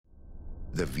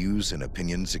The views and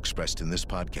opinions expressed in this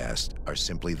podcast are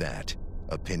simply that,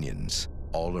 opinions.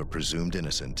 All are presumed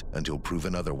innocent until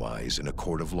proven otherwise in a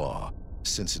court of law.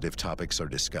 Sensitive topics are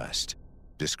discussed.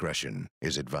 Discretion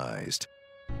is advised.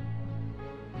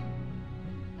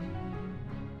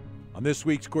 On this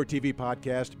week's Court TV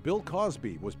podcast, Bill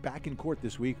Cosby was back in court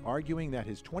this week arguing that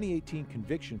his 2018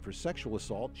 conviction for sexual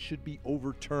assault should be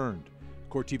overturned.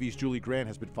 Court TV's Julie Grant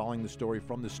has been following the story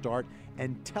from the start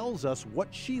and tells us what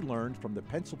she learned from the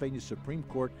Pennsylvania Supreme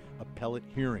Court appellate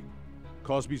hearing.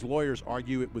 Cosby's lawyers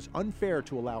argue it was unfair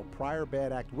to allow prior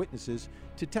bad act witnesses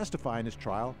to testify in his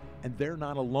trial, and they're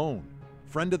not alone.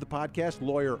 Friend of the podcast,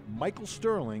 lawyer Michael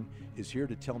Sterling, is here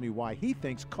to tell me why he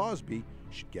thinks Cosby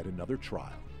should get another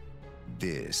trial.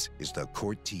 This is the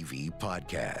Court TV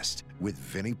podcast with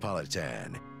Vinnie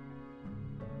Politan.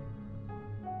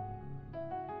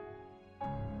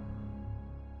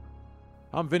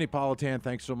 I'm Vinnie Politan.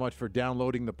 Thanks so much for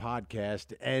downloading the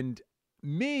podcast. And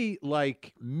me,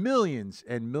 like millions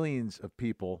and millions of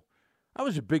people, I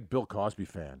was a big Bill Cosby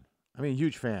fan. I mean,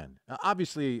 huge fan.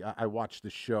 Obviously, I watched the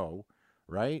show,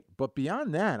 right? But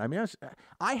beyond that, I mean,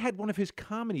 I had one of his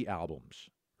comedy albums,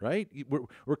 right?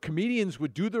 Where comedians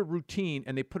would do their routine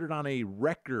and they put it on a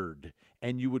record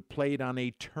and you would play it on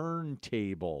a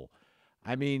turntable.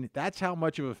 I mean, that's how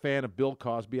much of a fan of Bill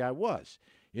Cosby I was.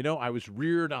 You know, I was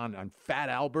reared on Fat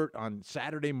Albert on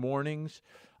Saturday mornings.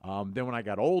 Then when I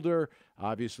got older,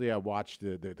 obviously I watched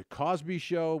the Cosby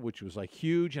Show, which was like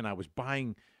huge, and I was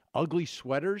buying ugly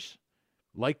sweaters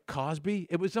like Cosby.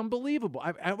 It was unbelievable.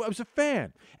 I was a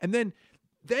fan. And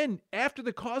then after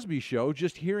the Cosby Show,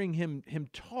 just hearing him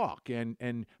talk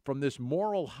and from this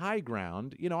moral high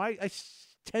ground, you know, I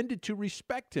tended to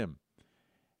respect him.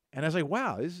 And I was like,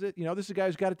 wow, this is a guy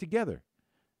who's got it together.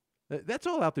 That's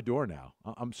all out the door now.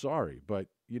 I'm sorry, but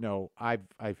you know, I've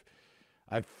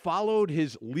followed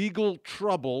his legal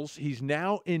troubles. He's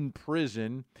now in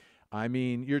prison. I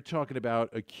mean, you're talking about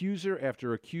accuser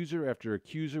after accuser after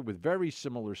accuser with very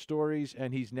similar stories,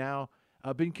 and he's now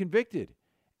been convicted.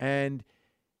 And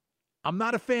I'm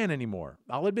not a fan anymore.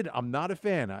 I'll admit it, I'm not a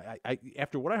fan.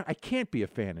 I can't be a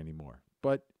fan anymore.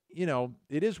 But you know,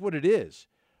 it is what it is.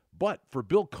 But for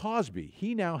Bill Cosby,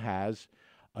 he now has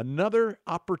another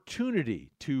opportunity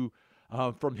to,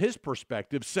 from his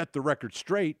perspective, set the record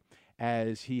straight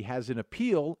as he has an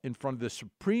appeal in front of the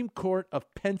Supreme Court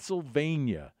of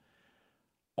Pennsylvania,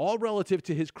 all relative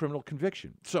to his criminal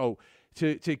conviction. So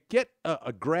to get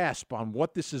a grasp on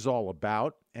what this is all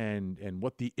about and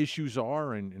what the issues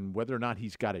are and whether or not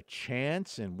he's got a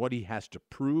chance and what he has to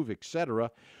prove,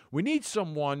 etc., we need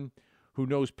someone who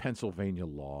knows Pennsylvania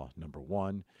law, number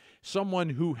one,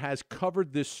 someone who has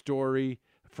covered this story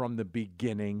from the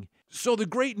beginning. So the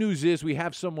great news is we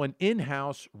have someone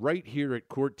in-house right here at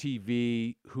Court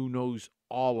TV who knows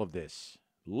all of this.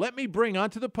 Let me bring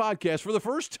onto the podcast for the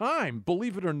first time,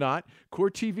 believe it or not,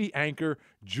 Court TV anchor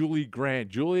Julie Grant.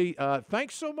 Julie,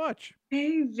 thanks so much.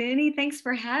 Hey, Vinny, thanks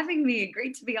for having me.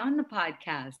 Great to be on the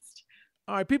podcast.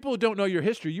 All right, people who don't know your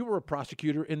history, you were a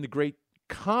prosecutor in the great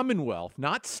Commonwealth,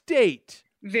 not state,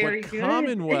 Very but good.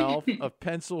 Commonwealth of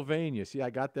Pennsylvania. See, I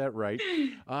got that right.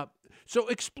 So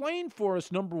explain for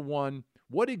us, number one,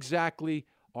 what exactly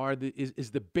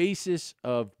is the basis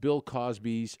of Bill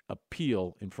Cosby's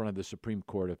appeal in front of the Supreme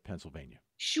Court of Pennsylvania?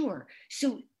 Sure.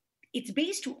 So it's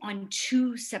based on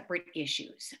two separate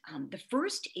issues. The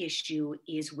first issue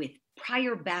is with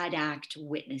prior bad act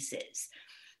witnesses.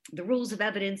 The rules of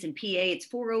evidence in PA, it's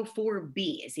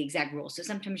 404B is the exact rule. So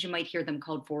sometimes you might hear them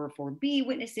called 404B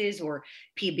witnesses or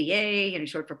PBA,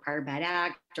 short for prior bad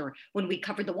act. Or when we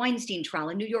covered the Weinstein trial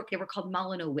in New York, they were called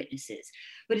Molyneux witnesses.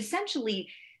 But essentially,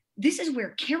 this is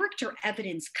where character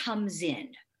evidence comes in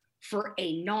for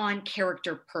a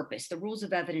non-character purpose. The rules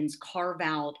of evidence carve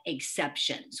out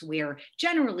exceptions where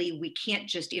generally we can't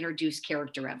just introduce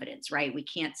character evidence, right? We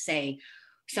can't say,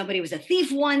 somebody was a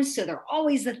thief once, so they're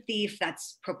always a thief.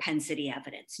 That's propensity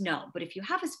evidence. No, but if you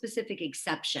have a specific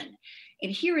exception,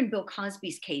 and here in Bill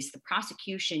Cosby's case, the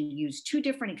prosecution used two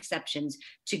different exceptions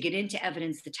to get into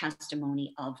evidence the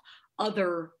testimony of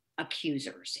other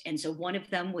accusers. And so one of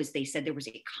them was they said there was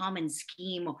a common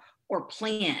scheme or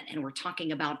plan, and we're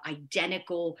talking about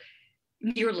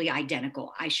nearly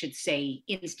identical, I should say,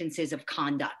 instances of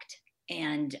conduct.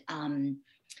 And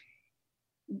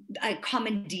a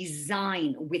common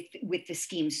design with the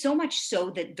scheme, so much so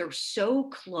that they're so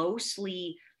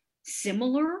closely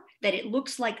similar that it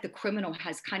looks like the criminal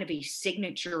has kind of a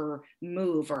signature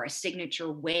move or a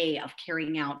signature way of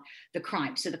carrying out the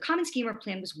crime. So the common scheme or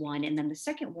plan was one. And then the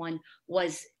second one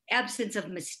was absence of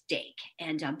mistake.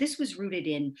 And this was rooted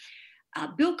in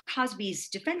Bill Cosby's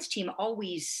defense team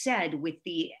always said, with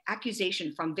the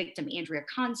accusation from victim Andrea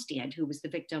Constand, who was the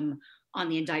victim on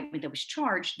the indictment that was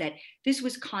charged, that this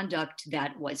was conduct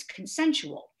that was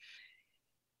consensual.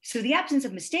 So the absence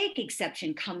of mistake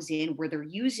exception comes in where they're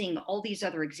using all these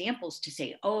other examples to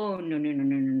say, oh,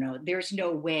 no, there's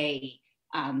no way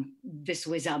this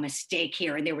was a mistake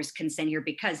here and there was consent here,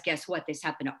 because guess what? This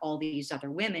happened to all these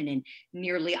other women in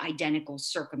nearly identical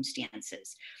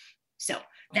circumstances. So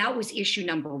that was issue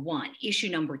number one. Issue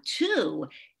number two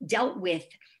dealt with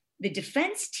the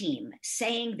defense team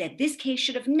saying that this case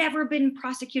should have never been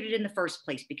prosecuted in the first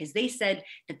place, because they said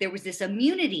that there was this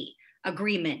immunity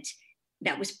agreement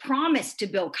that was promised to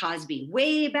Bill Cosby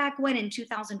way back when in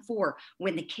 2004,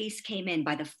 when the case came in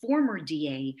by the former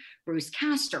DA, Bruce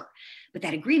Castor. But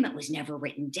that agreement was never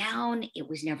written down. It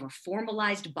was never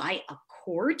formalized by a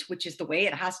court, which is the way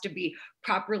it has to be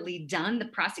properly done. The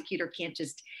prosecutor can't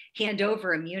just hand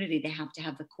over immunity. They have to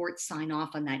have the court sign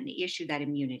off on that and issue that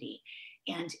immunity.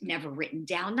 And never written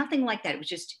down, nothing like that. It was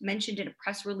just mentioned in a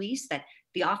press release that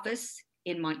the office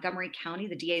in Montgomery County,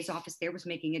 the DA's office there, was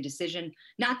making a decision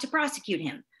not to prosecute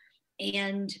him.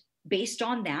 And based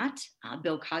on that,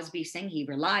 Bill Cosby saying he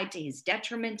relied to his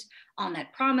detriment on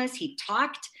that promise. He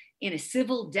talked in a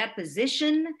civil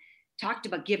deposition, talked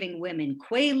about giving women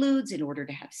quaaludes in order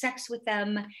to have sex with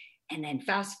them. And then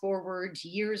fast forward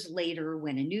years later,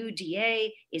 when a new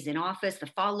DA is in office, the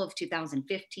fall of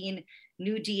 2015,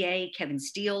 new DA Kevin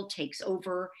Steele takes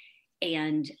over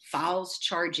and files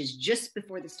charges just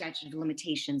before the statute of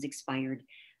limitations expired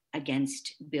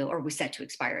against Bill, or was set to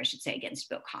expire, I should say, against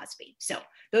Bill Cosby. So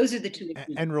those are the two.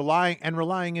 And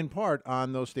relying in part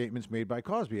on those statements made by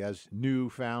Cosby as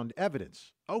newfound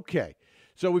evidence. Okay.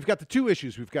 So we've got the two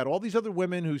issues. We've got all these other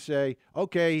women who say,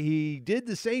 okay, he did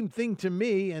the same thing to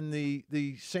me and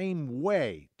the same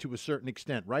way to a certain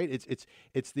extent, right?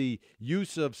 It's the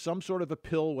use of some sort of a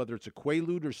pill, whether it's a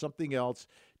quaalude or something else,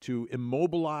 to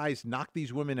immobilize, knock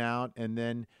these women out, and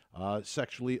then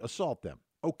sexually assault them.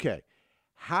 Okay.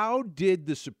 How did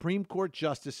the Supreme Court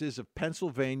justices of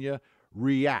Pennsylvania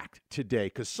react today?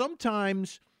 Because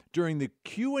sometimes during the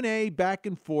Q&A back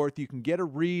and forth, you can get a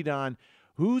read on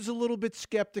who's a little bit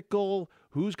skeptical,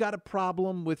 who's got a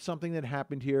problem with something that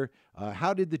happened here.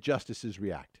 How did the justices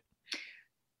react?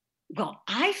 Well,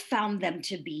 I found them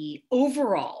to be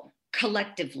overall,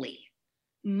 collectively,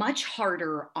 much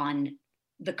harder on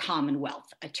the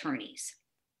Commonwealth attorneys.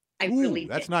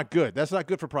 That's not good. That's not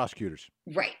good for prosecutors.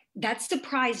 Right. That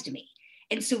surprised me.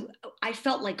 And so I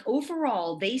felt like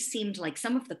overall, they seemed like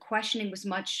some of the questioning was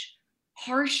much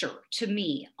harsher to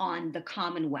me on the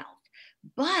Commonwealth.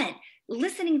 But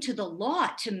listening to the law,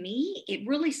 to me, it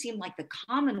really seemed like the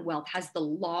Commonwealth has the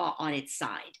law on its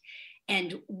side.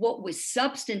 And what was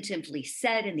substantively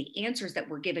said and the answers that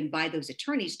were given by those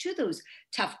attorneys to those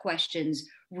tough questions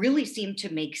really seemed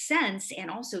to make sense,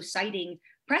 and also citing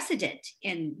precedent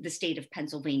in the state of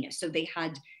Pennsylvania. So they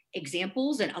had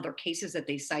examples and other cases that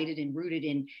they cited and rooted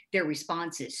in their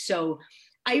responses. So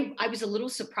I was a little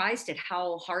surprised at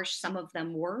how harsh some of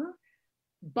them were.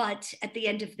 But at the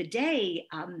end of the day,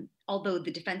 although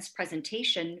the defense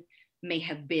presentation may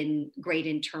have been great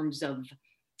in terms of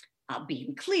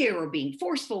being clear or being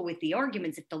forceful with the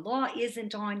arguments, if the law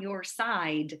isn't on your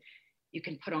side, you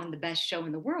can put on the best show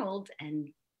in the world and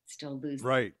still lose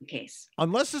the case.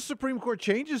 Unless the Supreme Court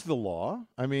changes the law.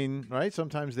 I mean, right?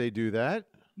 Sometimes they do that.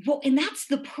 Well, and that's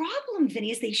the problem,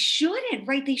 Vinny, is they shouldn't,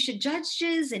 right? They should,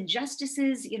 judges and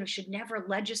justices, should never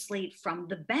legislate from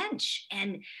the bench.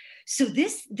 And so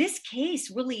this case,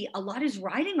 really, a lot is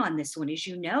riding on this one, as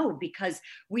you know, because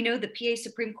we know the PA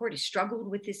Supreme Court has struggled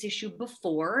with this issue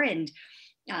before, and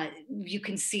you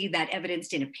can see that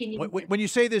evidenced in opinion. When you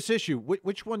say this issue,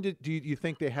 which one do you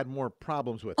think they had more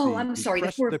problems with? Oh, I'm sorry.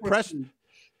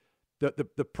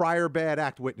 The prior bad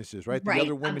act witnesses, right? The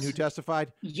other women who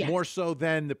testified, yes. More so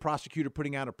than the prosecutor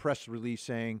putting out a press release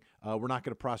saying, we're not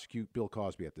going to prosecute Bill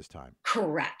Cosby at this time.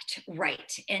 Correct.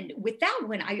 Right. And with that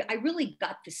one, I really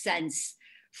got the sense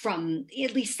from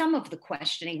at least some of the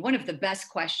questioning. One of the best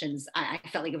questions, I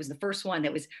felt like it was the first one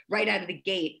that was right out of the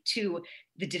gate to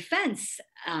the defense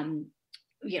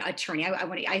attorney.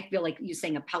 I feel like you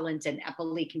saying appellant and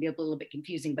appellate can be a little bit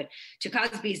confusing, but to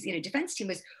Cosby's defense team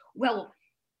was, well,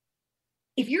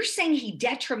 if you're saying he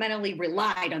detrimentally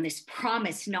relied on this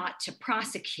promise not to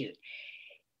prosecute,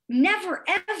 never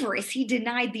ever is he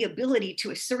denied the ability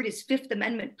to assert his Fifth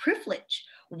Amendment privilege.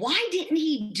 Why didn't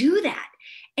he do that?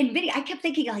 And Vinny, I kept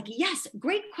thinking, like, yes,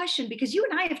 great question, because you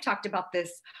and I have talked about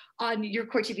this on your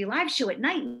Court TV Live show at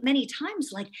night many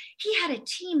times. Like, he had a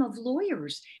team of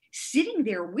lawyers sitting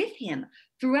there with him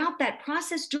throughout that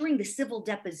process during the civil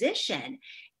deposition.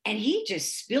 And he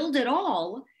just spilled it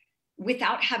all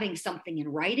without having something in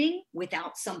writing,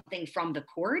 without something from the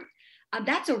court.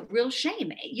 That's a real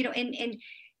shame,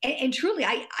 and truly,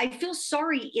 I feel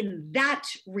sorry in that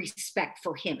respect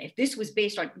for him. If this was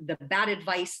based on the bad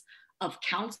advice of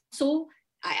counsel,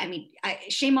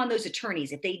 shame on those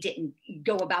attorneys if they didn't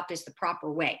go about this the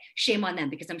proper way. Shame on them,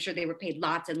 because I'm sure they were paid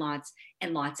lots and lots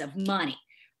and lots of money.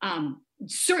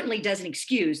 Certainly doesn't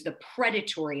excuse the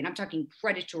predatory, and I'm talking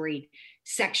predatory,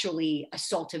 sexually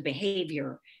assaultive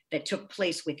behavior that took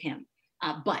place with him.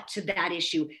 But to that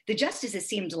issue, the justices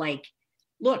seemed like,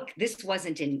 look, this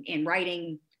wasn't in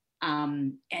writing.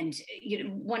 And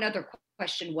one other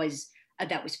question was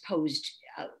that was posed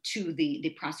to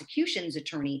the prosecution's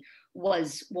attorney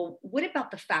was, well, what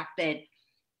about the fact that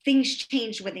things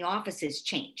changed when the offices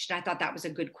changed? I thought that was a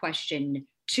good question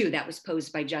too, that was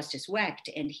posed by Justice Wecht.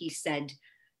 And he said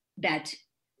that,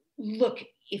 look,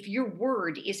 if your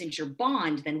word isn't your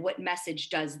bond, then what message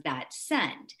does that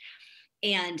send?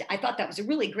 And I thought that was a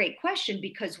really great question,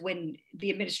 because when the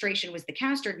administration was the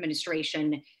Castor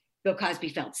administration, Bill Cosby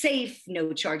felt safe,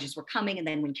 no charges were coming. And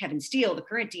then when Kevin Steele, the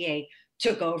current DA,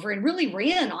 took over and really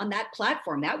ran on that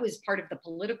platform, that was part of the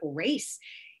political race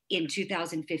in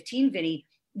 2015, Vinny,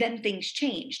 then things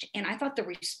changed. And I thought the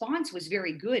response was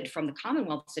very good from the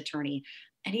Commonwealth's attorney.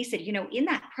 And he said, in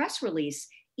that press release,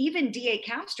 even DA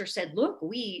Castor said, look,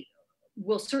 we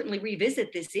will certainly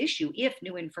revisit this issue if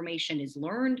new information is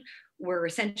learned. We're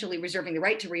essentially reserving the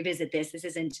right to revisit this. This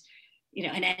isn't,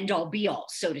 an end all be all,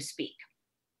 so to speak.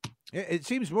 It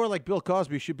seems more like Bill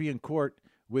Cosby should be in court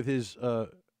with his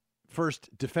first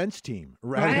defense team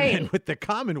rather than with the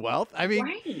Commonwealth. I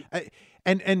mean,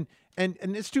 and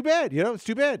it's too bad, it's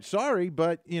too bad. Sorry,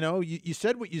 but you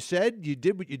said what you said, you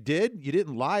did what you did, you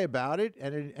didn't lie about it,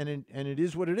 and it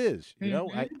is what it is.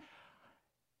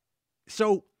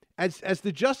 So as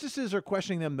the justices are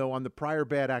questioning them though on the prior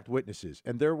bad act witnesses,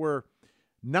 and there were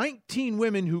 19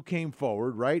 women who came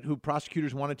forward, right, who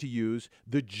prosecutors wanted to use.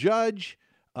 The judge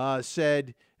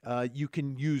said you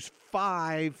can use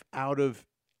 5 out of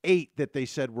 8 that they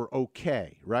said were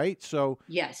okay, right? So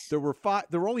yes, there were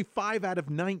only 5 out of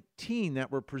 19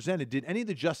 that were presented. Did any of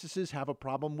the justices have a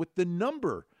problem with the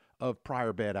number of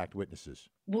prior bad act witnesses?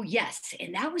 Well, yes.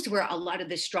 And that was where a lot of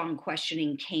the strong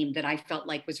questioning came that I felt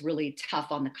like was really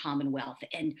tough on the Commonwealth.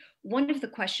 And one of the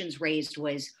questions raised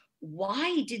was,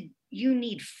 why did you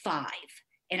need 5?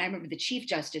 And I remember the Chief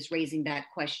Justice raising that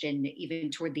question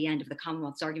even toward the end of the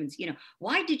Commonwealth's arguments,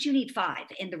 why did you need 5?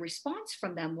 And the response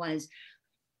from them was,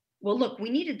 well, look, we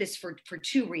needed this for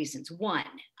 2 reasons. One,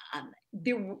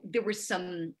 there was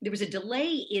a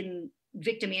delay in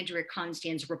victim Andrea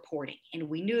Constand's reporting, and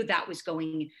we knew that was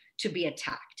going to be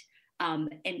attacked.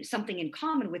 And something in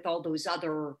common with all those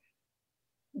other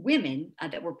women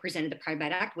that were presented, the prior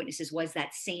bad act witnesses, was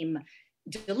that same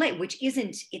delay, which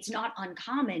it's not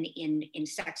uncommon in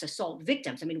sex assault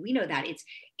victims. I mean, we know that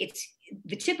it's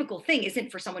the typical thing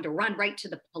isn't for someone to run right to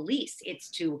the police.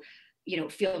 It's to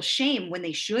feel shame when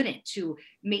they shouldn't, to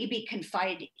maybe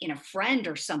confide in a friend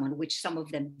or someone, which some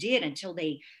of them did, until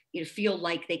they feel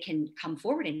like they can come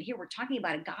forward. And here we're talking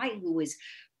about a guy who was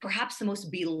perhaps the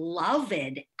most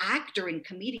beloved actor and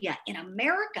comedian in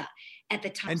America at the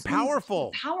time. And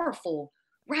powerful,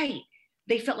 right?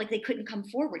 They felt like they couldn't come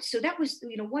forward. So that was,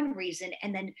 one reason.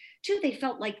 And then 2, they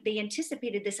felt like they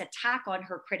anticipated this attack on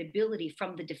her credibility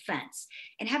from the defense.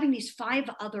 And having these 5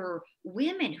 other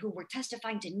women who were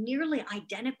testifying to nearly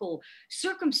identical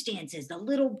circumstances, the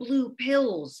little blue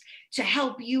pills to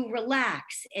help you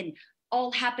relax, and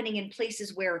all happening in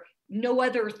places where no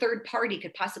other third party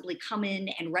could possibly come in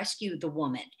and rescue the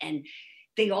woman. And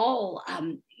they all,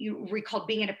 you recall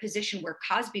being in a position where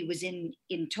Cosby was in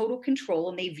total control,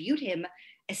 and they viewed him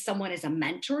as a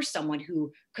mentor, someone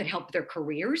who could help their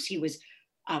careers. He was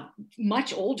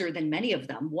much older than many of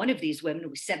them. One of these women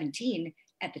was 17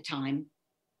 at the time.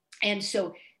 And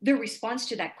so their response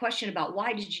to that question about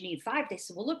why did you need 5, they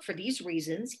said, well, look, for these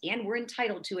reasons, and we're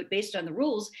entitled to it based on the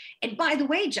rules. And by the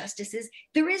way, justices,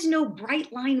 there is no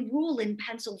bright line rule in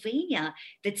Pennsylvania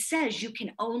that says you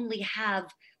can only have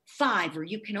 5 or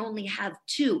you can only have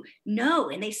 2. No.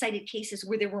 And they cited cases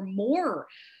where there were more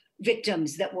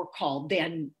victims that were called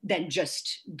than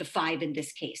just the 5 in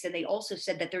this case. And they also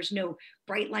said that there's no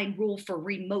bright line rule for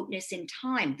remoteness in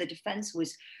time. The defense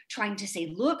was trying to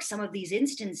say, look, some of these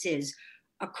instances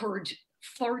occurred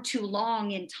far too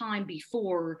long in time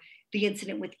before the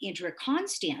incident with Andrea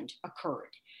Constand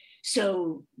occurred.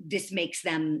 So this makes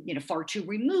them, far too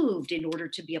removed in order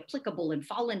to be applicable and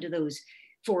fall into those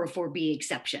 404B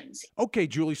exceptions. Okay,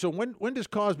 Julie. So when does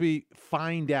Cosby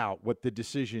find out what the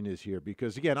decision is here?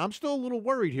 Because again, I'm still a little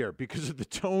worried here because of the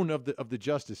tone of the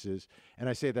justices, and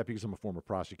I say that because I'm a former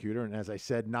prosecutor, and as I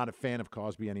said, not a fan of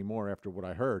Cosby anymore after what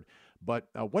I heard. But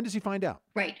when does he find out?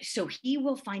 Right. So he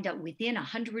will find out within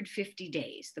 150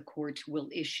 days. The court will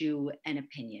issue an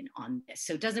opinion on this.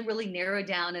 So it doesn't really narrow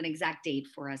down an exact date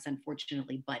for us,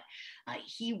 unfortunately, but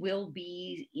he will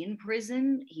be in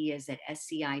prison. He is at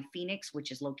SCI Phoenix, which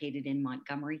is located in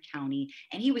Montgomery County,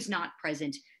 and he was not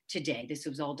present today. This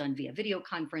was all done via video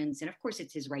conference. And of course,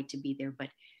 it's his right to be there, but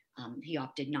he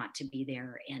opted not to be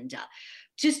there. And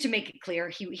just to make it clear,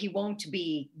 he won't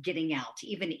be getting out,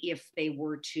 even if they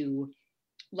were to,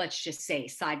 let's just say,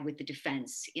 side with the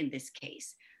defense in this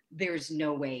case. There's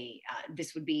no way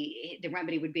the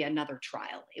remedy would be another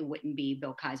trial. It wouldn't be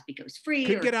Bill Cosby goes free.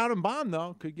 Could get out on bond,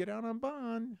 though. Could get out on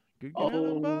bond.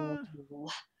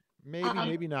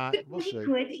 Maybe not. We'll see.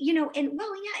 Could,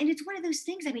 and it's one of those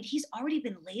things. I mean, he's already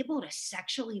been labeled a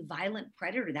sexually violent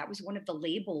predator. That was one of the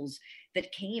labels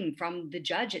that came from the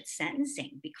judge at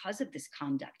sentencing because of this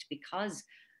conduct, because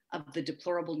of the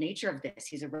deplorable nature of this.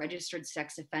 He's a registered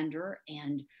sex offender,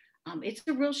 and it's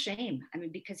a real shame. I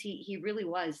mean, because he really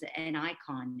was an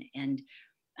icon, and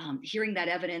hearing that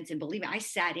evidence, and believe me, I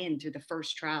sat in through the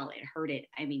first trial and heard it.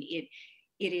 I mean,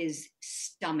 it is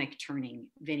stomach turning,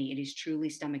 Vinny. It is truly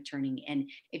stomach turning. And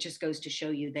it just goes to show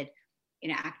you that,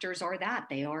 actors are that.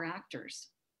 They are actors.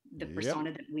 The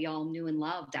persona that we all knew and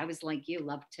loved. I was like you,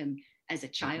 loved him as a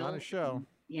child. Putting on a show.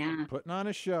 Yeah. Putting on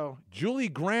a show. Julie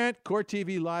Grant, Court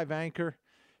TV live anchor.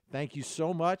 Thank you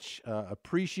so much.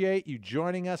 Appreciate you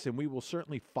joining us, and we will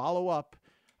certainly follow up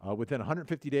within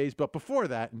 150 days. But before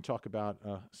that, and talk about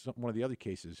one of the other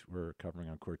cases we're covering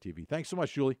on Court TV. Thanks so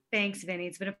much, Julie. Thanks, Vinny.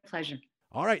 It's been a pleasure.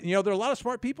 All right. There are a lot of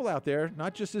smart people out there,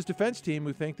 not just his defense team,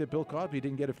 who think that Bill Cosby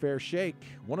didn't get a fair shake.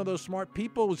 One of those smart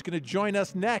people is going to join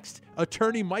us next.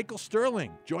 Attorney Michael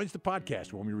Sterling joins the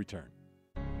podcast when we return.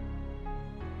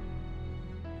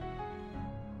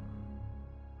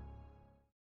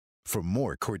 For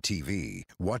more Court TV,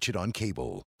 watch it on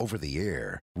cable, over the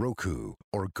air, Roku,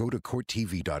 or go to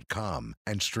CourtTV.com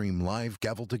and stream live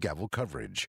gavel-to-gavel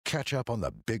coverage. Catch up on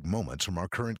the big moments from our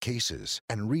current cases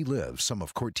and relive some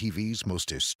of Court TV's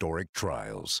most historic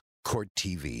trials. Court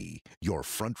TV, your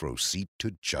front row seat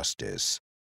to justice.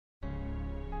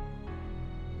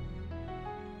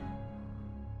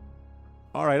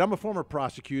 All right, I'm a former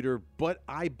prosecutor, but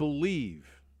I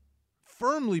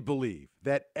firmly believe,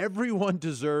 that everyone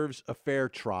deserves a fair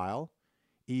trial,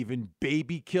 even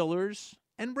baby killers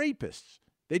and rapists.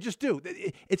 They just do.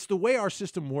 It's the way our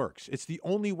system works. It's the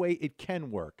only way it can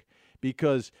work,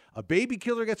 because a baby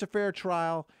killer gets a fair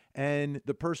trial, and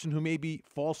the person who may be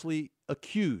falsely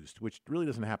accused, which really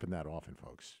doesn't happen that often,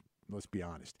 folks. Let's be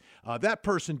honest. That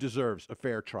person deserves a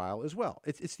fair trial as well.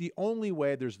 It's the only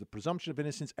way. There's the presumption of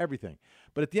innocence, everything.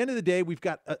 But at the end of the day, we've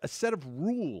got a set of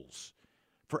rules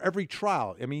for every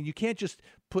trial. I mean, you can't just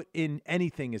put in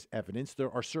anything as evidence. There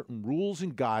are certain rules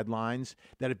and guidelines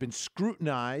that have been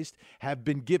scrutinized, have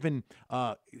been given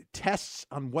tests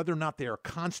on whether or not they are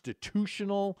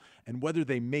constitutional and whether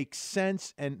they make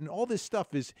sense. And all this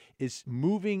stuff is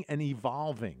moving and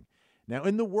evolving. Now,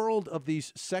 in the world of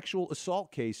these sexual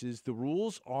assault cases, the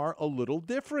rules are a little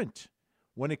different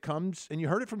when it comes, and you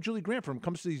heard it from Julie Grant, when it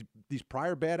comes to these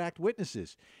prior bad act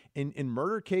witnesses. In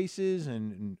murder cases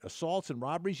and assaults and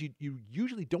robberies, you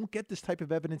usually don't get this type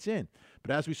of evidence in.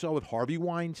 But as we saw with Harvey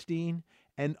Weinstein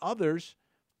and others,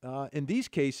 in these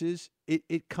cases,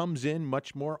 it comes in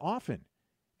much more often.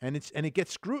 And it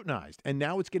gets scrutinized. And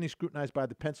now it's getting scrutinized by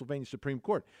the Pennsylvania Supreme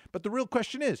Court. But the real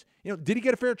question is, did he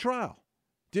get a fair trial?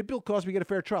 Did Bill Cosby get a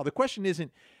fair trial? The question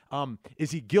isn't,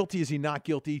 is he guilty? Is he not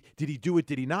guilty? Did he do it?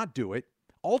 Did he not do it?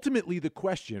 Ultimately, the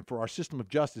question for our system of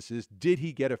justice is, did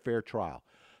he get a fair trial?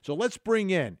 So let's bring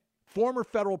in former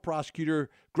federal prosecutor,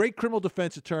 great criminal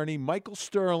defense attorney, Michael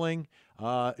Sterling,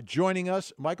 joining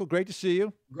us. Michael, great to see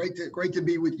you. Great to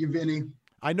be with you, Vinny.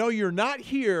 I know you're not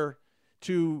here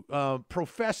to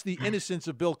profess the innocence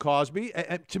of Bill Cosby.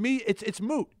 To me, it's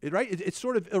moot, right? It's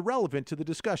sort of irrelevant to the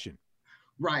discussion.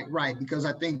 Right. Because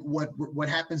I think what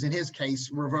happens in his case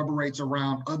reverberates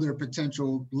around other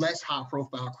potential less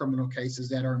high-profile criminal cases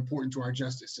that are important to our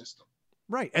justice system.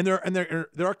 Right, and there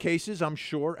are cases, I'm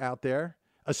sure, out there,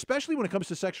 especially when it comes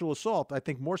to sexual assault. I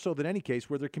think more so than any case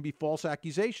where there can be false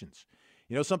accusations.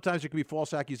 Sometimes there can be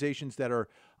false accusations that are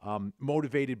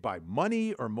motivated by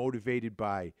money or motivated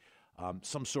by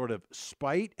some sort of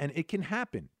spite, and it can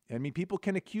happen. I mean, people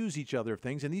can accuse each other of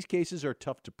things, and these cases are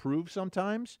tough to prove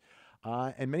sometimes.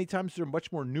 And many times they're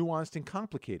much more nuanced and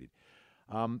complicated.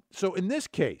 So in this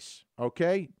case,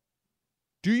 okay,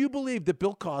 Do you believe that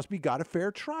Bill Cosby got a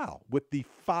fair trial with the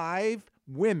 5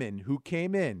 women who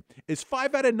came in? It's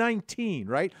 5 out of 19,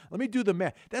 right? Let me do the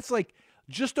math. That's like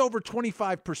just over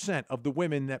 25% of the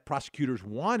women that prosecutors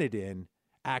wanted in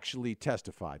actually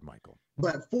testified, Michael.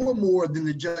 But 4 more than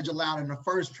the judge allowed in the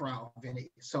first trial,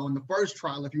 Vinny. So in the first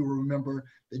trial, if you remember,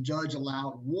 the judge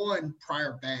allowed 1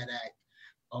 prior bad act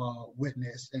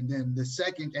witness, and then the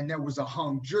second, and there was a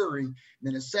hung jury. And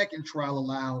then the second trial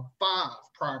allowed 5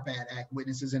 prior bad act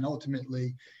witnesses, and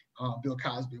ultimately Bill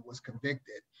Cosby was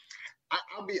convicted.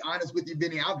 I'll be honest with you,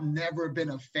 Vinny, I've never been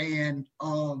a fan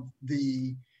of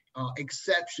the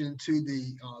exception to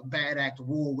the bad act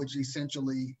rule, which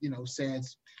essentially,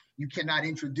 says you cannot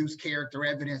introduce character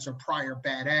evidence or prior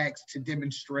bad acts to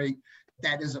demonstrate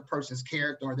that is a person's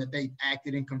character or that they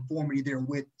acted in conformity there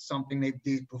with something they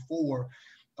did before.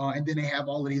 And then they have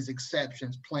all of these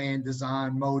exceptions: plan,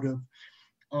 design, motive.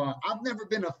 I've never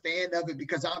been a fan of it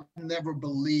because I've never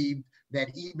believed that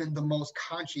even the most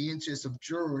conscientious of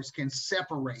jurors can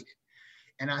separate it.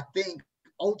 And I think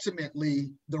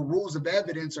ultimately the rules of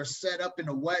evidence are set up in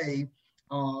a way,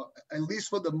 at least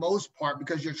for the most part,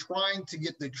 because you're trying to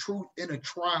get the truth in a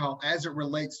trial as it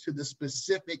relates to the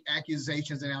specific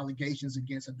accusations and allegations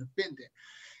against a defendant.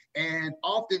 And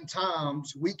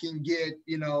oftentimes we can get,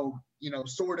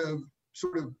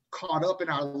 sort of caught up in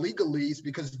our legalese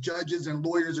because judges and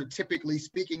lawyers are typically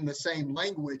speaking the same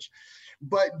language,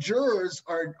 but jurors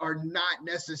are not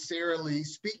necessarily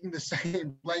speaking the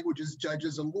same language as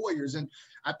judges and lawyers. And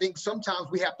I think sometimes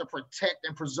we have to protect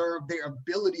and preserve their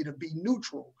ability to be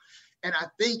neutral. And I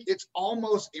think it's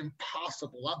almost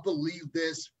impossible. I believe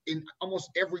this in almost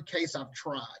every case I've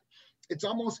tried. It's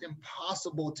almost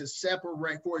impossible to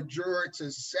separate, for a juror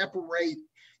to separate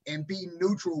and be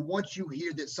neutral once you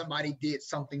hear that somebody did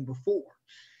something before.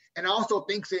 And I also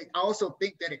think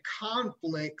that it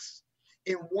conflicts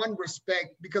in one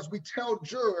respect, because we tell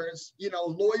jurors,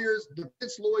 lawyers,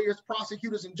 defense lawyers,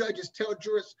 prosecutors, and judges tell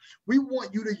jurors, we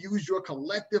want you to use your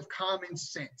collective common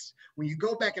sense. When you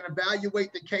go back and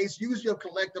evaluate the case, use your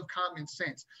collective common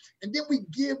sense. And then we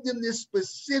give them this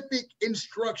specific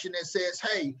instruction that says,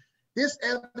 hey, this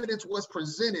evidence was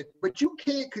presented, but you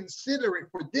can't consider it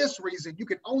for this reason. You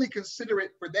can only consider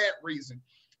it for that reason,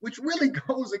 which really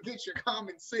goes against your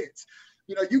common sense.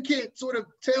 You can't sort of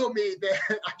tell me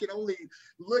that I can only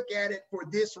look at it for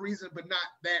this reason, but not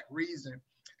that reason.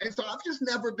 And so I've just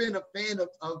never been a fan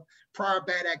of prior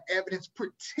bad act evidence,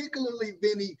 particularly,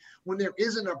 Vinny, when there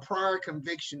isn't a prior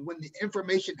conviction, when the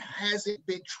information hasn't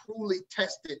been truly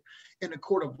tested in a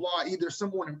court of law, either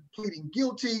someone pleading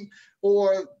guilty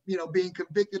or, being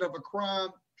convicted of a crime.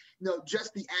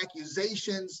 Just the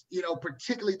accusations,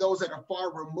 particularly those that are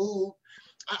far removed.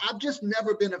 I've just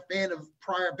never been a fan of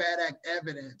prior bad act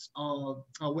evidence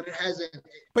when it hasn't.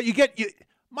 But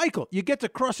Michael, you get to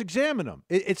cross-examine them.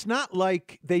 It's not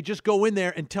like they just go in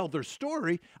there and tell their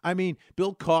story. I mean,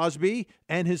 Bill Cosby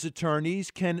and his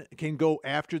attorneys can go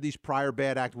after these prior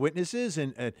bad act witnesses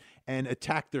and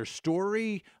attack their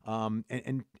story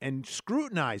and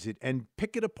scrutinize it and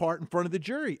pick it apart in front of the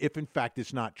jury if, in fact,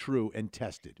 it's not true and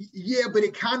tested. Yeah, but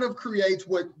it kind of creates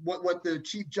what the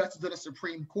Chief Justice of the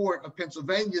Supreme Court of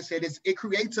Pennsylvania said, is it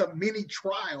creates a mini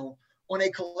trial on a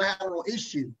collateral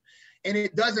issue. And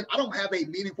I don't have a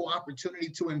meaningful opportunity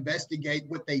to investigate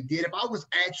what they did. If I was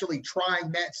actually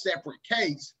trying that separate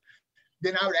case,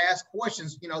 then I would ask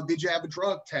questions, did you have a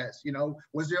drug test?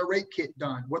 Was there a rape kit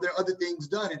done? Were there other things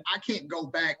done? And I can't go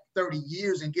back 30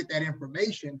 years and get that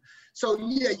information. So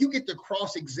yeah, you get to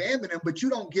cross-examine them, but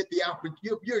you don't get the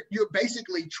opportunity. You're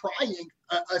basically trying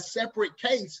a separate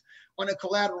case on a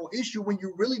collateral issue when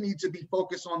you really need to be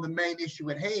focused on the main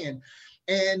issue at hand.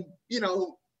 And,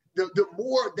 the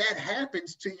more that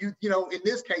happens to you, in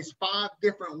this case, 5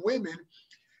 different women,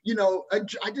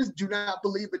 I just do not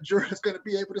believe a juror is going to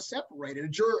be able to separate it. A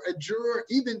juror,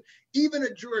 even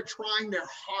a juror trying their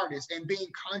hardest and being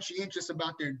conscientious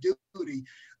about their duty,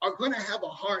 are going to have a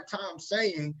hard time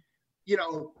saying,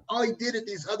 oh, he did it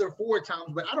these other 4 times,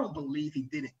 but I don't believe he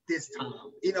did it this time.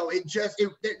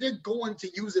 They're going to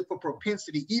use it for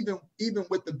propensity, even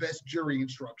with the best jury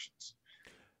instructions.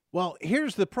 Well,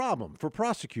 here's the problem for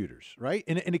prosecutors, right?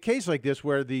 In a case like this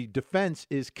where the defense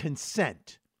is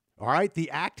consent, all right, the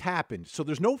act happened. So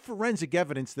there's no forensic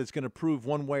evidence that's going to prove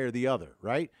one way or the other,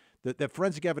 right? The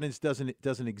forensic evidence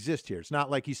doesn't exist here. It's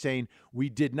not like he's saying we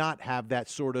did not have that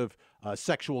sort of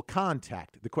sexual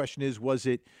contact. The question is, was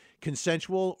it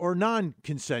consensual or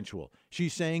non-consensual?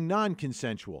 She's saying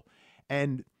non-consensual.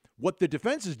 And what the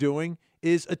defense is doing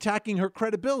is attacking her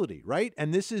credibility, right?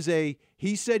 And this is a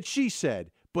he said, she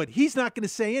said. But he's not going to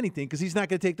say anything because he's not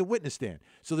going to take the witness stand.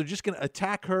 So they're just going to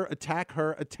attack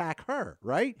her,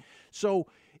 right? So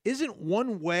isn't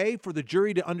one way for the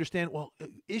jury to understand, well,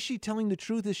 is she telling the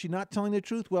truth? Is she not telling the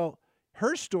truth? Well,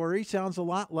 her story sounds a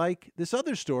lot like this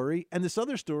other story and this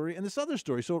other story and this other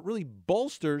story. So it really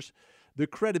bolsters the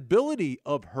credibility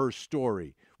of her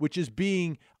story, which is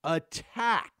being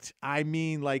attacked. I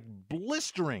mean, like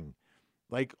blistering,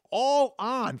 like all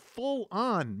on, full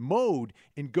on mode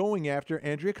in going after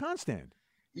Andrea Constand.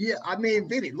 Yeah, I mean,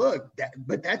 Vinny, look,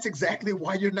 but that's exactly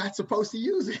why you're not supposed to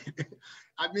use it.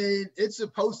 I mean, it's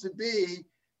supposed to be,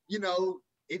 you know,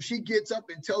 if she gets up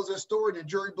and tells her story and the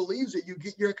jury believes it, you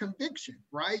get your conviction,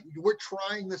 right? We're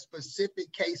trying the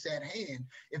specific case at hand.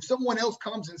 If someone else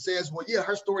comes and says, well, yeah,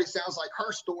 her story sounds like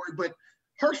her story, but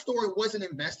her story wasn't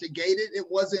investigated.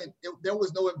 There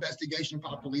was no investigation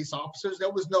by police officers. There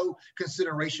was no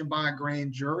consideration by a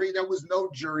grand jury. There was no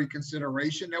jury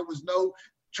consideration. There was no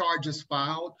charges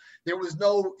filed. There was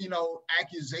no,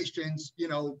 accusations,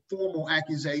 formal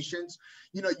accusations.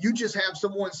 You just have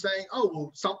someone saying, oh,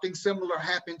 well, something similar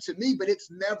happened to me, but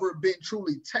it's never been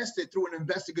truly tested through an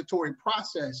investigatory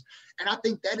process. And I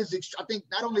think that is, I think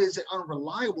not only is it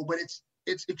unreliable, but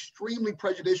it's extremely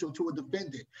prejudicial to a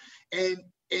defendant. And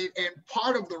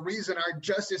part of the reason our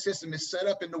justice system is set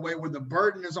up in the way where the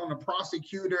burden is on the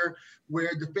prosecutor,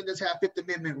 where defendants have Fifth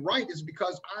Amendment right, is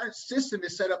because our system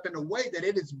is set up in a way that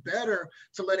it is better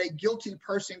to let a guilty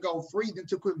person go free than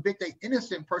to convict an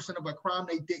innocent person of a crime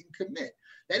they didn't commit.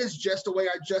 That is just the way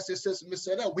our justice system is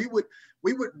set up. We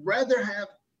would rather have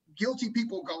guilty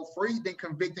people go free than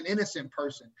convict an innocent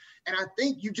person. And I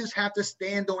think you just have to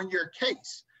stand on your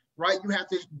case. Right, you have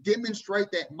to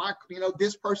demonstrate that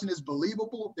this person is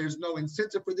believable. There's no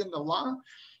incentive for them to lie,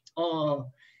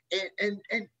 and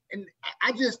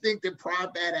I just think that prior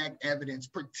bad act evidence,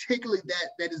 particularly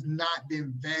that has not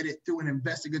been vetted through an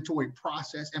investigatory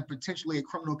process and potentially a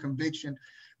criminal conviction,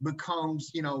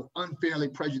 becomes unfairly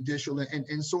prejudicial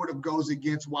and sort of goes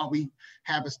against why we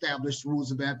have established rules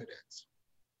of evidence.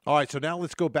 All right, so now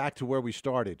let's go back to where we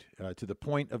started, to the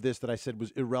point of this that I said was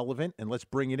irrelevant, and let's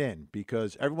bring it in,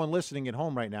 because everyone listening at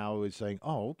home right now is saying,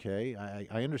 oh, okay,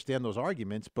 I understand those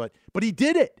arguments, but he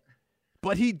did it.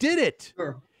 But he did it.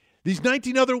 Sure. These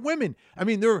 19 other women, I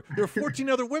mean, there are 14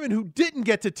 other women who didn't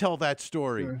get to tell that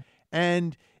story. Sure.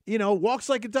 And walks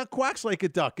like a duck, quacks like a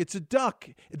duck. It's a duck.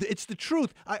 It's the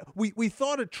truth. We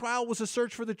thought a trial was a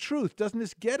search for the truth. Doesn't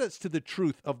this get us to the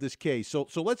truth of this case? So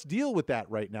let's deal with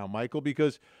that right now, Michael,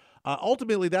 because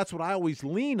ultimately that's what I always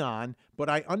lean on. But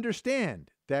I understand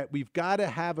that we've got to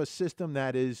have a system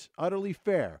that is utterly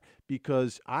fair,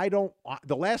 because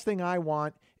the last thing I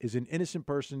want is an innocent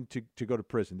person to go to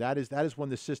prison. That is when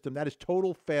the system, that is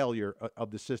total failure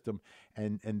of the system.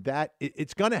 And that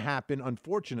it's going to happen,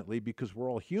 unfortunately, because we're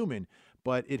all human,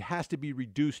 but it has to be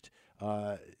reduced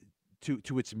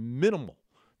to its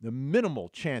minimal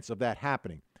chance of that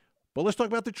happening. But let's talk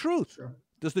about the truth. Sure.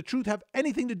 Does the truth have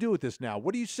anything to do with this now?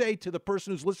 What do you say to the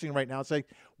person who's listening right now and say,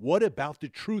 what about the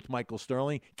truth, Michael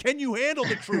Sterling? Can you handle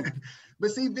the truth?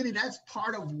 But see, Vinny, that's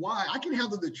part of why I can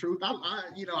handle the truth.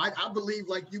 I believe,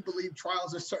 like you believe,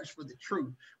 trials are search for the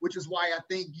truth, which is why I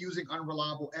think using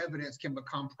unreliable evidence can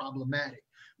become problematic.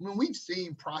 When we've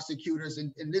seen prosecutors,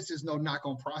 and this is no knock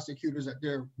on prosecutors, that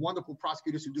they're wonderful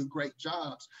prosecutors who do great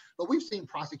jobs, but we've seen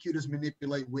prosecutors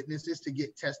manipulate witnesses to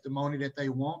get testimony that they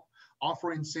want,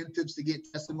 offer incentives to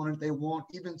get testimony they want,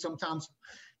 even sometimes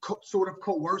sort of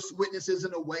coerce witnesses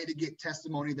in a way to get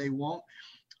testimony they want.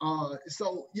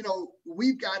 So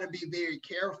we've got to be very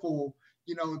careful,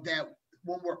 that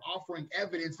when we're offering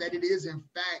evidence, that it is in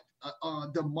fact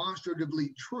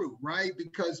demonstratively true, right?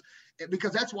 Because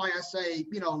that's why I say,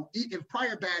 if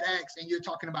prior bad acts and you're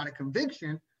talking about a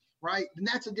conviction, right, then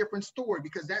that's a different story,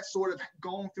 because that's sort of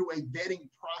gone through a vetting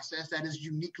process that is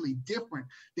uniquely different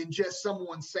than just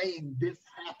someone saying this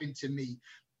happened to me.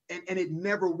 And it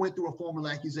never went through a formal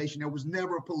accusation. There was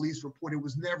never a police report. It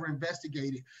was never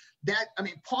investigated.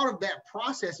 Part of that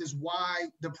process is why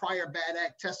the prior bad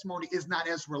act testimony is not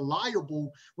as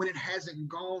reliable when it hasn't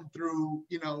gone through,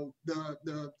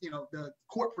 the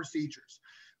court procedures.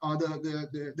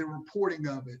 The reporting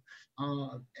of it.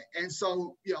 And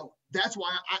so, that's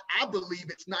why I believe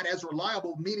it's not as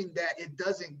reliable, meaning that it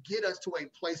doesn't get us to a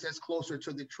place that's closer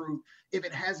to the truth if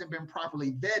it hasn't been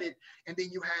properly vetted. And then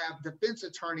you have defense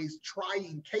attorneys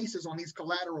trying cases on these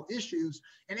collateral issues,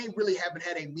 and they really haven't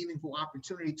had a meaningful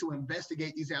opportunity to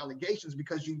investigate these allegations,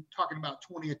 because you're talking about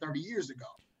 20 or 30 years ago.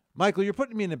 Michael, you're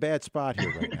putting me in a bad spot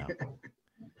here right now.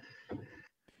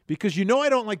 Because I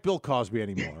don't like Bill Cosby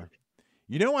anymore.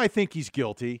 I think he's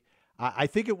guilty. I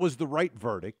think it was the right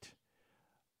verdict.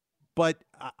 But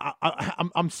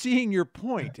I'm seeing your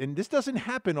point, and this doesn't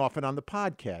happen often on the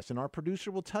podcast, and our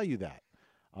producer will tell you that.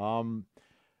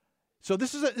 So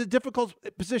this is a difficult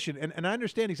position, and I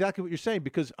understand exactly what you're saying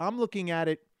because I'm looking at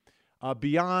it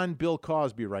beyond Bill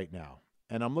Cosby right now,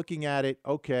 and I'm looking at it.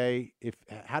 Okay,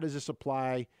 how does this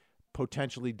apply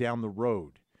potentially down the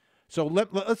road? So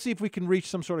let's see if we can reach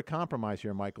some sort of compromise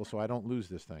here, Michael, so I don't lose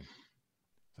this thing.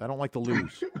 I don't like to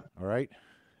lose. All right.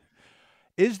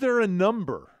 Is there a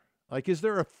number? Like, is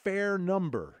there a fair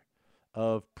number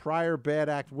of prior bad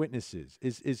act witnesses?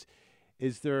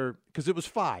 Is there, because it was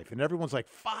 5, and everyone's like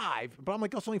 5, but I'm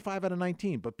like, that's only 5 out of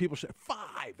 19. But people say 5,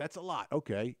 that's a lot.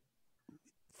 Okay.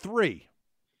 3.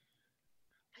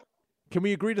 Can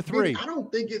we agree to 3? Vinny, I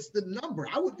don't think it's the number.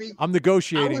 I'm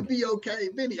negotiating. I would be okay,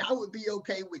 Vinny. I would be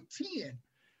okay with 10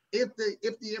 if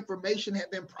the information had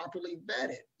been properly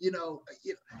vetted.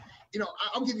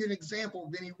 I'll give you an example,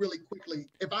 Vinny, really quickly.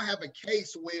 If I have a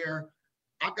case where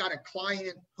I've got a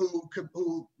client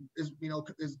who is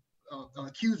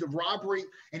accused of robbery,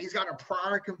 and he's got a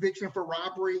prior conviction for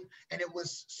robbery, and it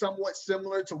was somewhat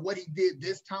similar to what he did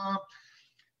this time,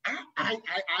 I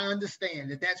understand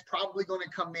that that's probably going to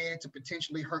come in to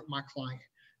potentially hurt my client.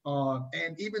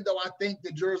 And even though I think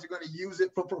the jurors are going to use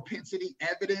it for propensity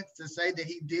evidence to say that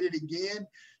he did it again,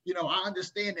 I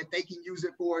understand that they can use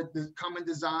it for the common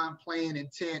design, plan,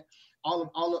 intent, all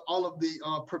of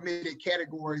the permitted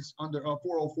categories under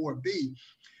 404B.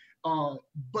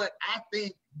 But I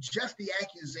think just the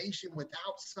accusation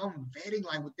without some vetting,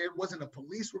 like there wasn't a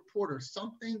police report or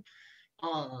something,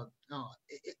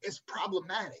 it's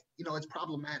problematic. It's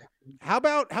problematic. How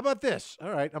about this?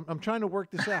 All right, I'm trying to work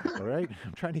this out. All right,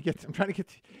 I'm trying to get.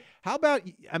 How about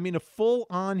a full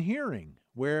on hearing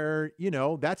where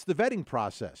that's the vetting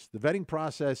process. The vetting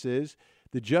process is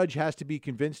the judge has to be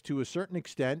convinced to a certain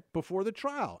extent before the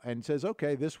trial and says,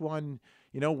 okay, this one,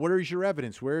 where's your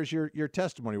evidence? Where's your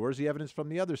testimony? Where's the evidence from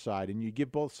the other side? And you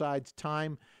give both sides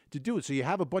time to do it. So you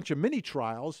have a bunch of mini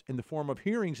trials in the form of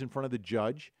hearings in front of the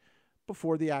judge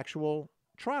before the actual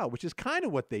trial, which is kind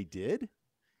of what they did.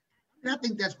 And I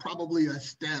think that's probably a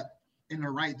step in the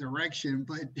right direction,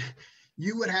 but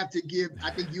you would have to give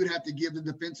the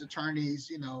defense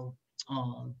attorneys,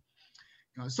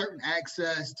 certain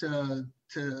access to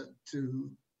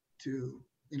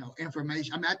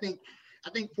information. I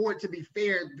think for it to be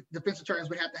fair, defense attorneys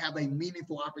would have to have a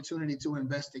meaningful opportunity to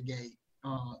investigate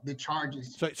the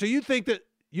charges. So you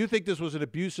think this was an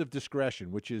abuse of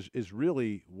discretion, which is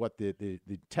really what the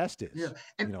test is,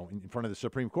 in front of the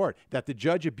Supreme Court, that the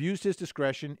judge abused his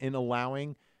discretion in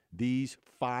allowing these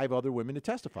 5 other women to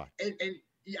testify. And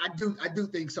yeah, I do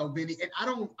think so, Vinny. And I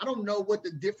don't know what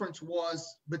the difference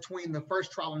was between the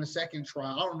first trial and the second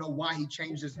trial. I don't know why he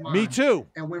changed his mind. Me too.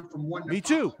 And went from 1 to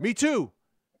 5.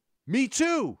 Me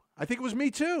too. I think it was me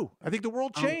too. I think the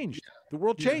world changed. The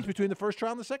world changed between the first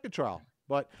trial and the second trial.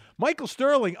 But Michael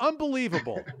Sterling,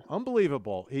 unbelievable.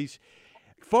 Unbelievable.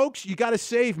 Folks, you got to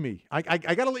save me. I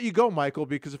got to let you go, Michael,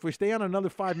 because if we stay on another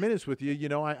 5 minutes with you,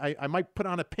 I might put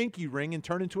on a pinky ring and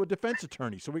turn into a defense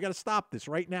attorney. So we got to stop this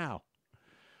right now.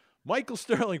 Michael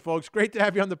Sterling, folks, great to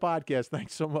have you on the podcast.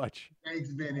 Thanks so much. Thanks,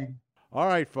 Vinny. All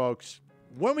right, folks.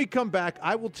 When we come back,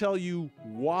 I will tell you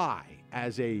why,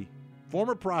 as a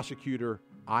former prosecutor,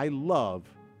 I love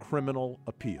criminal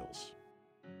appeals.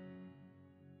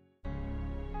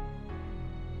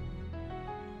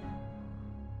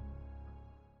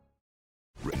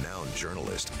 Renowned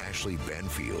journalist Ashley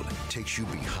Banfield takes you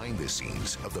behind the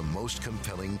scenes of the most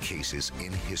compelling cases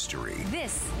in history.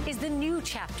 This is the new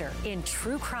chapter in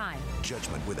true crime.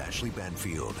 Judgment with Ashley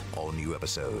Banfield. All new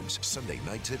episodes Sunday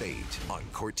nights at 8 on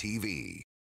Court TV.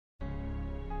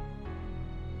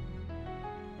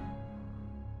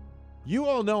 You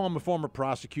all know I'm a former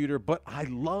prosecutor, but I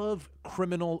love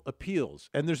criminal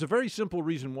appeals. And there's a very simple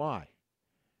reason why.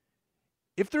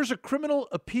 If there's a criminal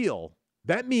appeal,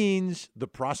 that means the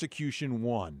prosecution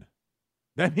won.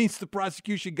 That means the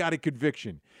prosecution got a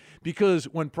conviction. Because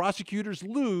when prosecutors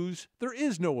lose, there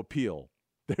is no appeal.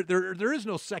 There is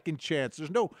no second chance.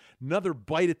 There's no another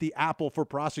bite at the apple for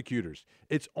prosecutors.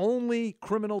 It's only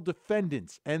criminal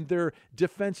defendants and their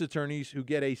defense attorneys who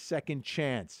get a second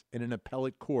chance in an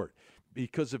appellate court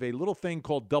because of a little thing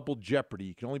called double jeopardy.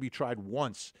 You can only be tried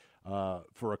once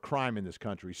for a crime in this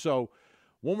country. So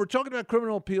when we're talking about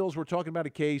criminal appeals, we're talking about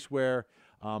a case where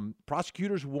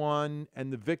prosecutors won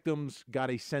and the victims got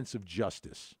a sense of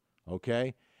justice,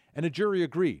 okay? And a jury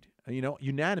agreed,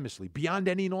 unanimously, beyond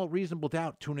any and all reasonable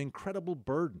doubt, to an incredible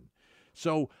burden.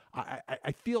 So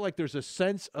I feel like there's a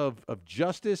sense of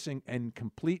justice and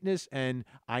completeness, and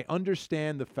I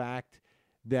understand the fact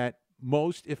that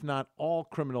most, if not all,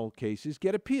 criminal cases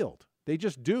get appealed. They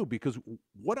just do, because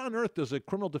what on earth does a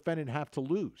criminal defendant have to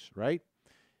lose, right?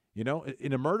 You know,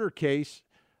 in a murder case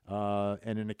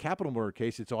and in a capital murder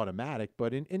case, it's automatic.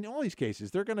 But in all these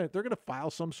cases, they're gonna file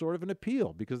some sort of an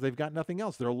appeal because they've got nothing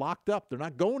else. They're locked up. They're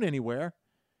not going anywhere,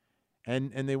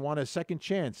 and they want a second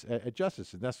chance at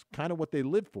justice, and that's kind of what they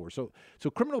live for. So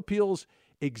criminal appeals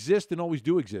exist and always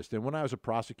do exist. And when I was a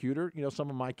prosecutor, you know, some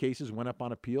of my cases went up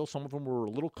on appeal. Some of them were a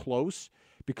little close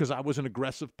because I was an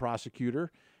aggressive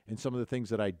prosecutor in some of the things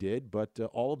that I did, but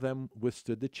all of them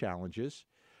withstood the challenges.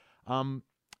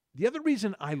 The other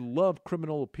reason I love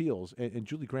criminal appeals, and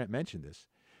Julie Grant mentioned this,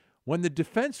 when the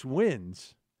defense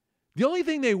wins, the only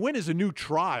thing they win is a new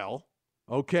trial,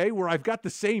 okay, where I've got the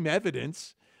same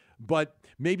evidence, but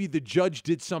maybe the judge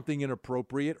did something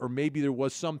inappropriate, or maybe there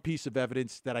was some piece of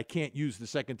evidence that I can't use the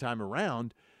second time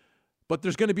around, but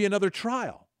there's going to be another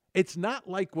trial. It's not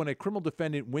like when a criminal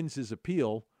defendant wins his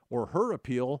appeal or her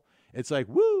appeal, it's like,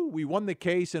 woo, we won the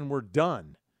case and we're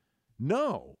done.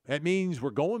 No, that means we're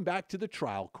going back to the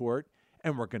trial court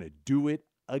and we're going to do it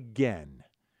again.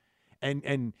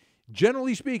 And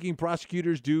generally speaking,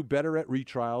 prosecutors do better at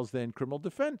retrials than criminal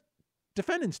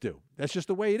defendants do. That's just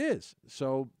the way it is.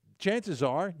 So chances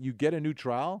are you get a new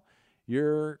trial,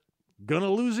 you're going to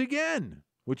lose again,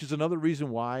 which is another reason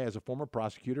why, as a former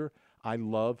prosecutor, I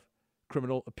love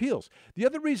criminal appeals. The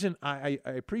other reason I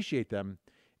appreciate them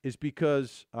is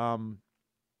because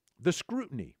the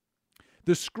scrutiny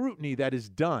that is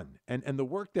done, and the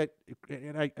work that,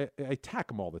 and I attack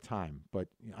them all the time, but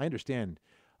I understand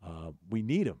we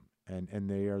need them, and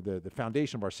they are the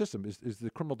foundation of our system is the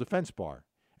criminal defense bar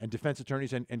and defense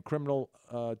attorneys and criminal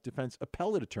defense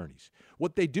appellate attorneys.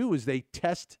 What they do is they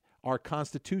test our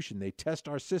Constitution. They test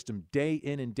our system day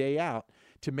in and day out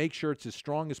to make sure it's as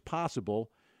strong as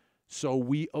possible so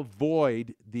we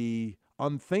avoid the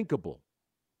unthinkable,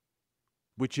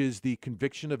 which is the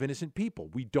conviction of innocent people.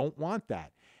 We don't want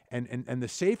that. And the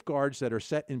safeguards that are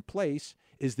set in place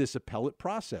is this appellate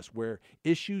process where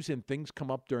issues and things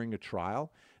come up during a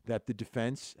trial that the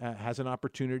defense has an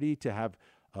opportunity to have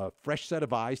a fresh set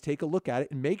of eyes take a look at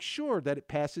it and make sure that it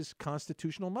passes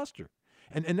constitutional muster.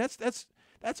 And that's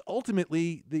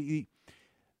ultimately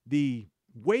the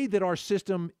way that our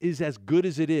system is as good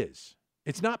as it is.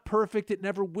 It's not perfect. It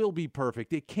never will be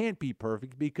perfect. It can't be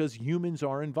perfect because humans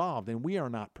are involved and we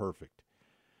are not perfect.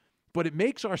 But it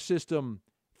makes our system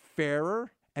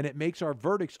fairer and it makes our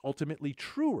verdicts ultimately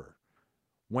truer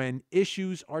when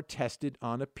issues are tested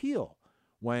on appeal,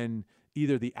 when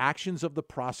either the actions of the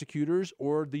prosecutors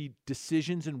or the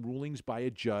decisions and rulings by a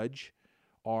judge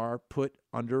are put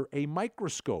under a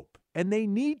microscope, and they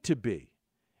need to be.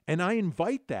 And I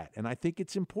invite that, and I think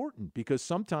it's important because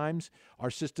sometimes our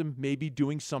system may be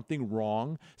doing something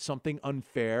wrong, something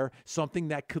unfair, something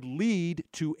that could lead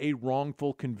to a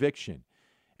wrongful conviction.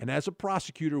 And as a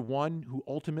prosecutor, one who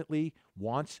ultimately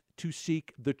wants to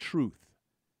seek the truth,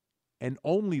 and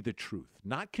only the truth,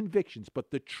 not convictions,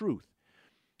 but the truth,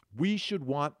 we should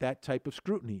want that type of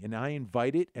scrutiny, and I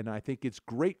invite it, and I think it's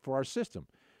great for our system.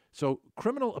 So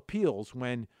criminal appeals,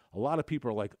 when a lot of people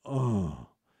are like, oh,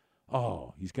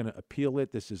 he's going to appeal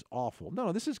it, this is awful.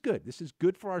 No, this is good. This is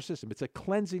good for our system. It's a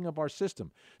cleansing of our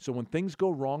system. So when things go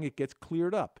wrong, it gets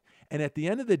cleared up. And at the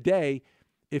end of the day,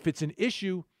 if it's an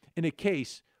issue in a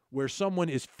case where someone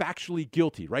is factually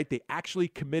guilty, right? They actually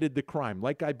committed the crime,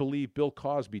 like I believe Bill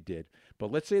Cosby did.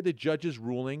 But let's say the judge's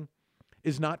ruling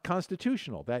is not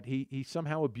constitutional, that he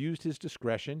somehow abused his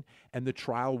discretion and the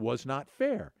trial was not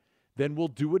fair. Then we'll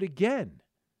do it again.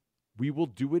 We will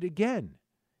do it again.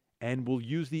 And we'll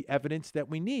use the evidence that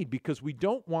we need because we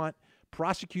don't want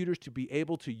prosecutors to be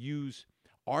able to use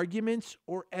arguments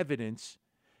or evidence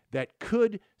that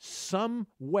could some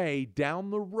way down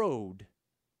the road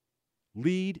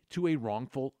lead to a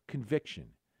wrongful conviction.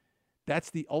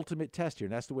 That's the ultimate test here.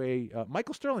 And that's the way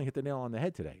Michael Sterling hit the nail on the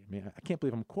head today. I mean, I can't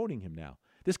believe I'm quoting him now.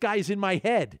 This guy is in my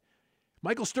head.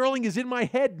 Michael Sterling is in my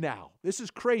head now. This is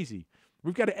crazy.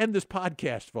 We've got to end this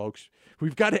podcast, folks.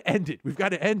 We've got to end it. We've got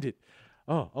to end it.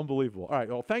 Oh, unbelievable. All right.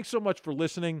 Well, thanks so much for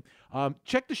listening.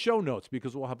 Check the show notes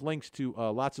because we'll have links to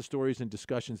lots of stories and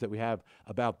discussions that we have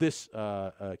about this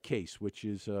case, which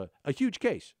is a huge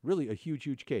case, really a huge,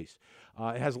 huge case.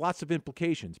 It has lots of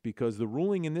implications because the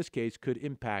ruling in this case could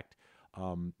impact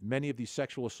many of these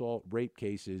sexual assault, rape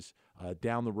cases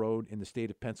down the road in the state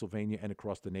of Pennsylvania and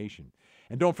across the nation.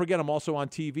 And don't forget, I'm also on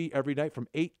TV every night from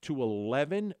 8 to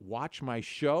 11. Watch my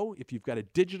show. If you've got a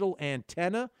digital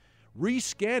antenna,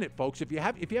 rescan it, folks. If you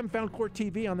haven't found Court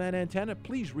TV on that antenna,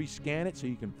 please rescan it so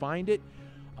you can find it.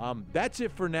 That's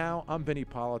it for now. I'm Vinny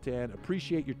Politan.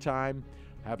 Appreciate your time.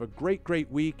 Have a great,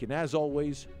 great week. And as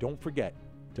always, don't forget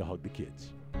to hug the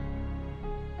kids.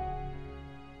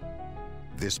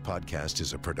 This podcast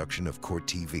is a production of Court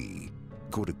TV.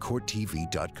 Go to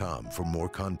CourtTV.com for more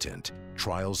content,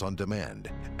 trials on demand,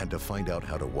 and to find out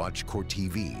how to watch Court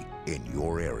TV in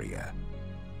your area.